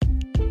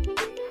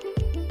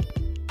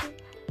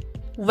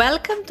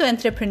Welcome to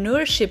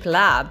Entrepreneurship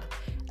Lab,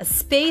 a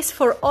space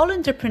for all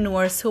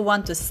entrepreneurs who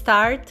want to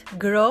start,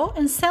 grow,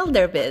 and sell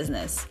their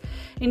business.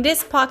 In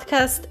this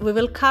podcast, we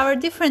will cover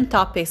different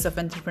topics of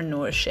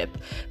entrepreneurship,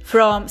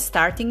 from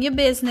starting your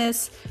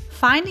business,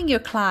 finding your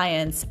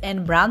clients,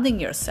 and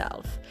branding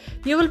yourself.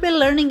 You will be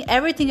learning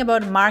everything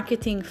about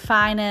marketing,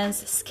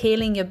 finance,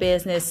 scaling your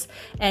business,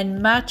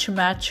 and much,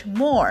 much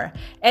more.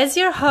 As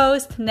your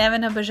host,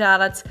 Nevena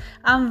Bajalac,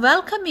 I'm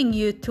welcoming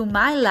you to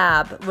my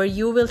lab where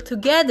you will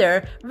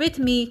together with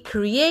me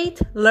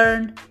create,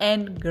 learn,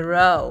 and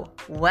grow.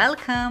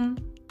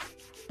 Welcome!